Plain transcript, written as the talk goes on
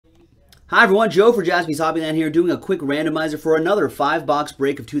Hi everyone, Joe for Jaspys Hobbyland here, doing a quick randomizer for another 5-box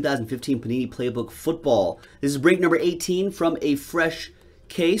break of 2015 Panini Playbook Football. This is break number 18 from a fresh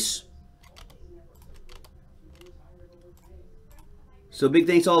case. So big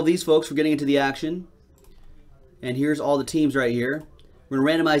thanks to all of these folks for getting into the action. And here's all the teams right here. We're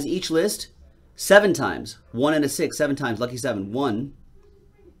going to randomize each list 7 times. 1 and a 6, 7 times. Lucky 7. 1,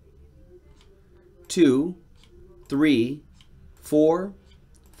 2, 3, 4,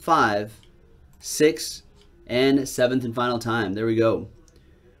 5, 6, and 7th and final time. There we go.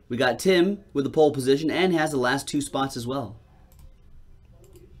 We got Tim with the pole position and has the last 2 spots as well.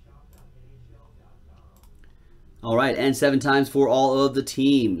 All right, and 7 times for all of the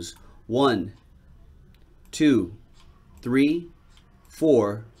teams. 1, 2, 3,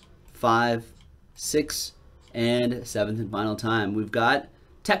 4, 5, 6, and 7th and final time. We've got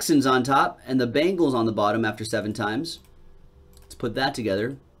Texans on top and the Bengals on the bottom after 7 times. Let's put that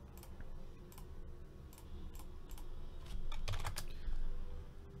together.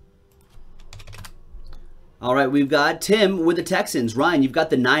 All right, we've got Tim with the Texans. Ryan, you've got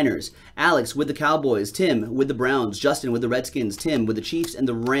the Niners. Alex with the Cowboys. Tim with the Browns. Justin with the Redskins. Tim with the Chiefs and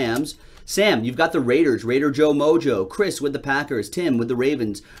the Rams. Sam, you've got the Raiders. Raider Joe Mojo. Chris with the Packers. Tim with the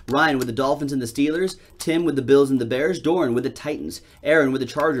Ravens. Ryan with the Dolphins and the Steelers. Tim with the Bills and the Bears. Doran with the Titans. Aaron with the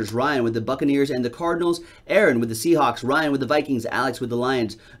Chargers. Ryan with the Buccaneers and the Cardinals. Aaron with the Seahawks. Ryan with the Vikings. Alex with the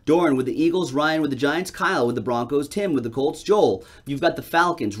Lions. Doran with the Eagles. Ryan with the Giants. Kyle with the Broncos. Tim with the Colts. Joel, you've got the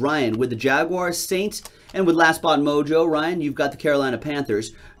Falcons. Ryan with the Jaguars. Saints. And with Last Spot Mojo, Ryan, you've got the Carolina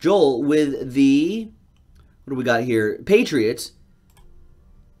Panthers. Joel with the, what do we got here? Patriots.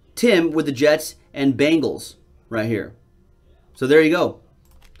 Tim with the Jets and Bengals right here. So there you go.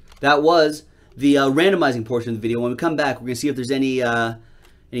 That was the randomizing portion of the video. When we come back, we're going to see if there's any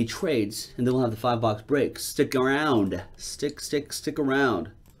trades, and then we'll have the 5-box break. Stick around. Stick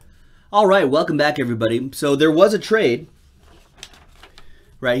around. All right, welcome back, everybody. So there was a trade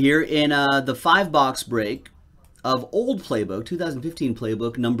right here in the 5-box break of old Playbook, 2015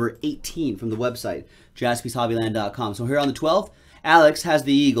 Playbook number 18 from the website, JaspysHobbyland.com. So here on the 12th, Alex has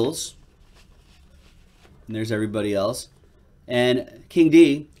the Eagles. And there's everybody else. And King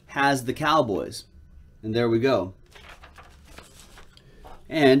D has the Cowboys. And there we go.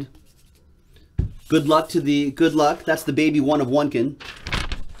 And good luck to the, that's the baby one of Onekin.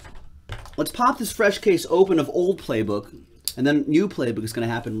 Let's pop this fresh case open of old Playbook. And then new Playbook is going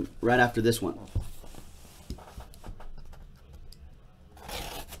to happen right after this one.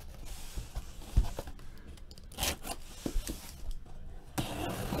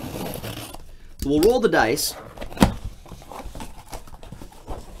 So we'll roll the dice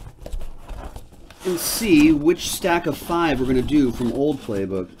and see which stack of 5 we're going to do from old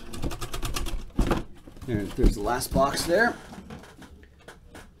Playbook. There's the last box there.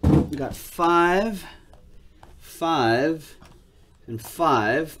 We got 5, 5, and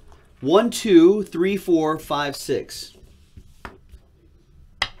 5. 1, 2, 3, 4, 5, 6.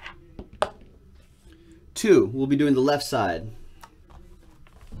 2. We'll be doing the left side.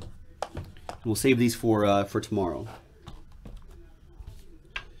 We'll save these for tomorrow.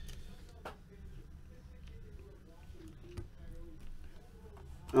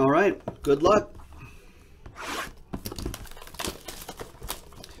 All right. Good luck.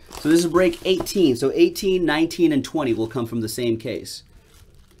 So this is break 18. So 18, 19, and 20 will come from the same case.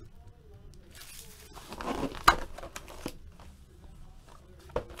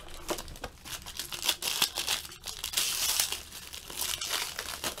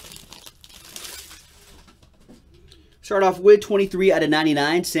 Start off with 23 out of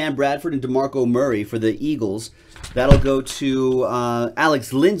 99, Sam Bradford and DeMarco Murray for the Eagles. That'll go to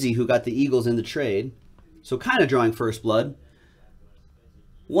Alex Lindsay, who got the Eagles in the trade. So kind of drawing first blood.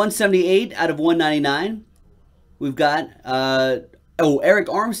 178 out of 199. We've got, Eric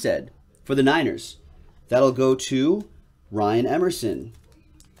Armstead for the Niners. That'll go to Ryan Emerson.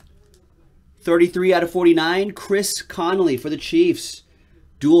 33 out of 49, Chris Connolly for the Chiefs.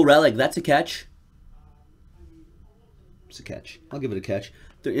 Dual relic, that's a catch. It's a catch. I'll give it a catch.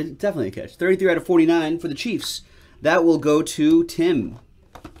 It's definitely a catch. 33 out of 49 for the Chiefs. That will go to Tim.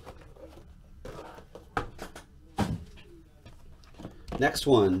 Next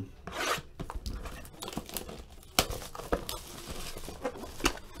one.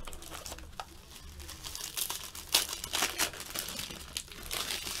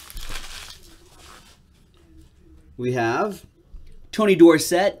 We have Tony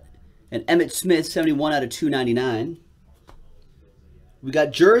Dorsett and Emmitt Smith, 71 out of 299. We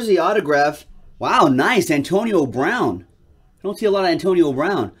got jersey autograph. Wow, nice. Antonio Brown. I don't see a lot of Antonio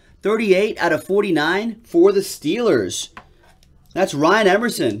Brown. 38 out of 49 for the Steelers. That's Ryan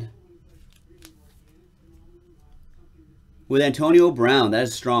Emerson. with Antonio Brown. That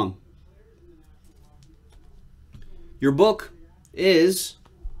is strong. Your book is...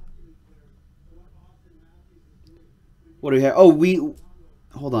 What do we have? Oh,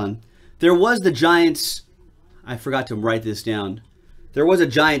 hold on. There was the Giants... I forgot to write this down. There was a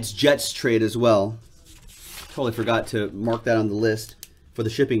Giants-Jets trade as well. Totally forgot to mark that on the list for the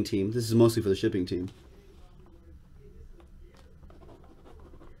shipping team. This is mostly for the shipping team.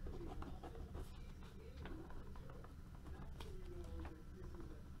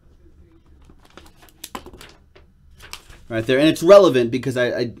 Right there, and it's relevant because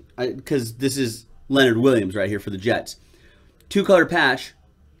because this is Leonard Williams right here for the Jets. 2-color patch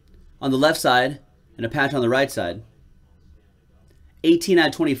on the left side and a patch on the right side. 18 out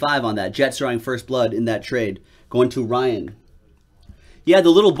of 25 on that. Jets drawing first blood in that trade. Going to Ryan. Yeah, the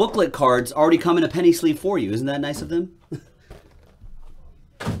little booklet cards already come in a penny sleeve for you. Isn't that nice of them?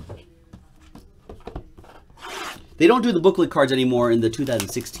 They don't do the booklet cards anymore in the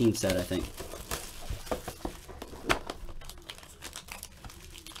 2016 set, I think.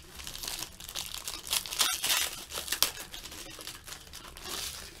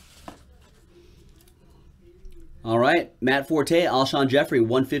 All right, Matt Forte, Alshon Jeffrey,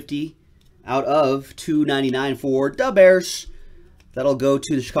 150 out of 299 for the Bears. That'll go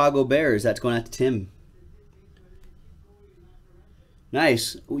to the Chicago Bears. That's going out to Tim.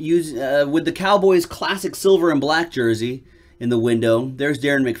 Nice. With the Cowboys classic silver and black jersey in the window, there's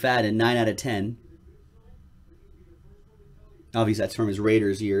Darren McFadden, 9 out of 10. Obviously, that's from his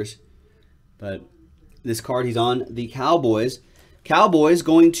Raiders years. But this card, he's on the Cowboys. Cowboys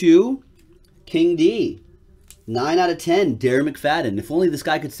going to King D. 9 out of 10, Darren McFadden. If only this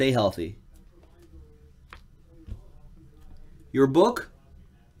guy could stay healthy. Your book,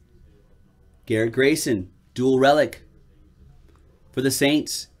 Garrett Grayson, dual relic for the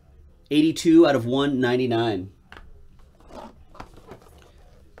Saints, 82 out of 199.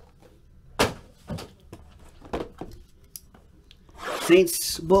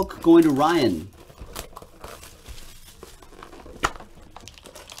 Saints book going to Ryan.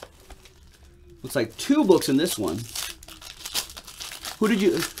 Looks like 2 books in this one. Who did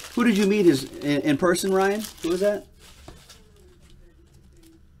you meet in person, Ryan? Who was that?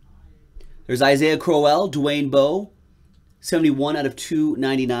 There's Isaiah Crowell, Dwayne Bowe, 71 out of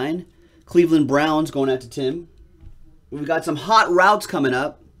 299. Cleveland Browns going out to Tim. We've got some hot routes coming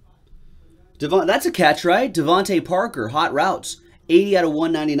up. That's a catch, right? Devontae Parker, hot routes, 80 out of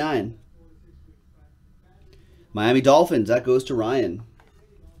 199. Miami Dolphins, that goes to Ryan.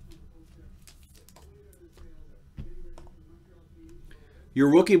 Your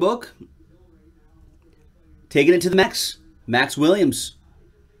rookie book, taking it to the Max. Max Williams.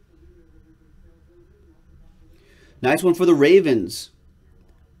 Nice one for the Ravens.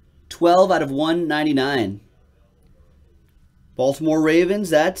 12 out of 199. Baltimore Ravens,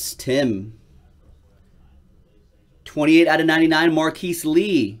 that's Tim. 28 out of 99, Marquise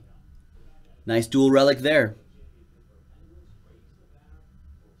Lee. Nice dual relic there.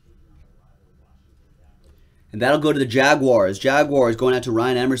 And that'll go to the Jaguars. Jaguars going out to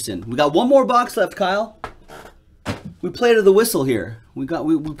Ryan Emerson. We got one more box left, Kyle. We played to the whistle here. We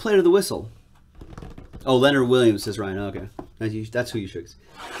played to the whistle. Oh, Leonard Williams, says Ryan. Okay. That's who you should.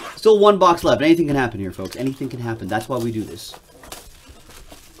 Still one box left. Anything can happen here, folks. Anything can happen. That's why we do this.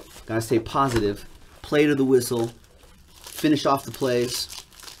 Gotta stay positive. Play to the whistle. Finish off the plays.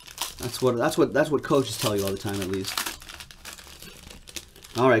 That's what coaches tell you all the time, at least.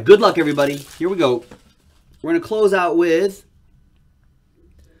 All right. Good luck, everybody. Here we go. We're going to close out with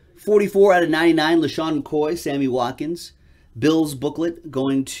 44 out of 99, LaShawn McCoy, Sammy Watkins. Bills booklet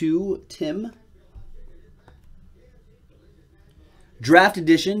going to Tim. Draft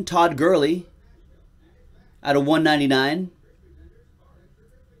edition, Todd Gurley out of 199.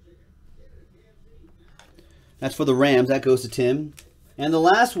 That's for the Rams. That goes to Tim. And the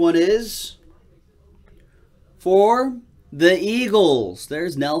last one is for the Eagles.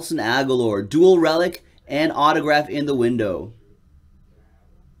 There's Nelson Aguilar, dual relic and autograph in the window.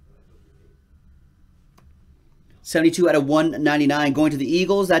 72 out of 199 going to the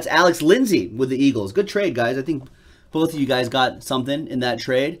Eagles. That's Alex Lindsay with the Eagles. Good trade, guys. I think both of you guys got something in that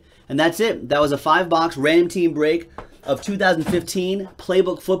trade. And that's it. That was a 5-box random team break of 2015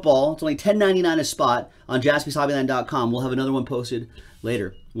 Playbook football. It's only $10.99 a spot on JaspysHobbyland.com. We'll have another one posted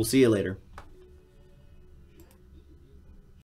later. We'll see you later.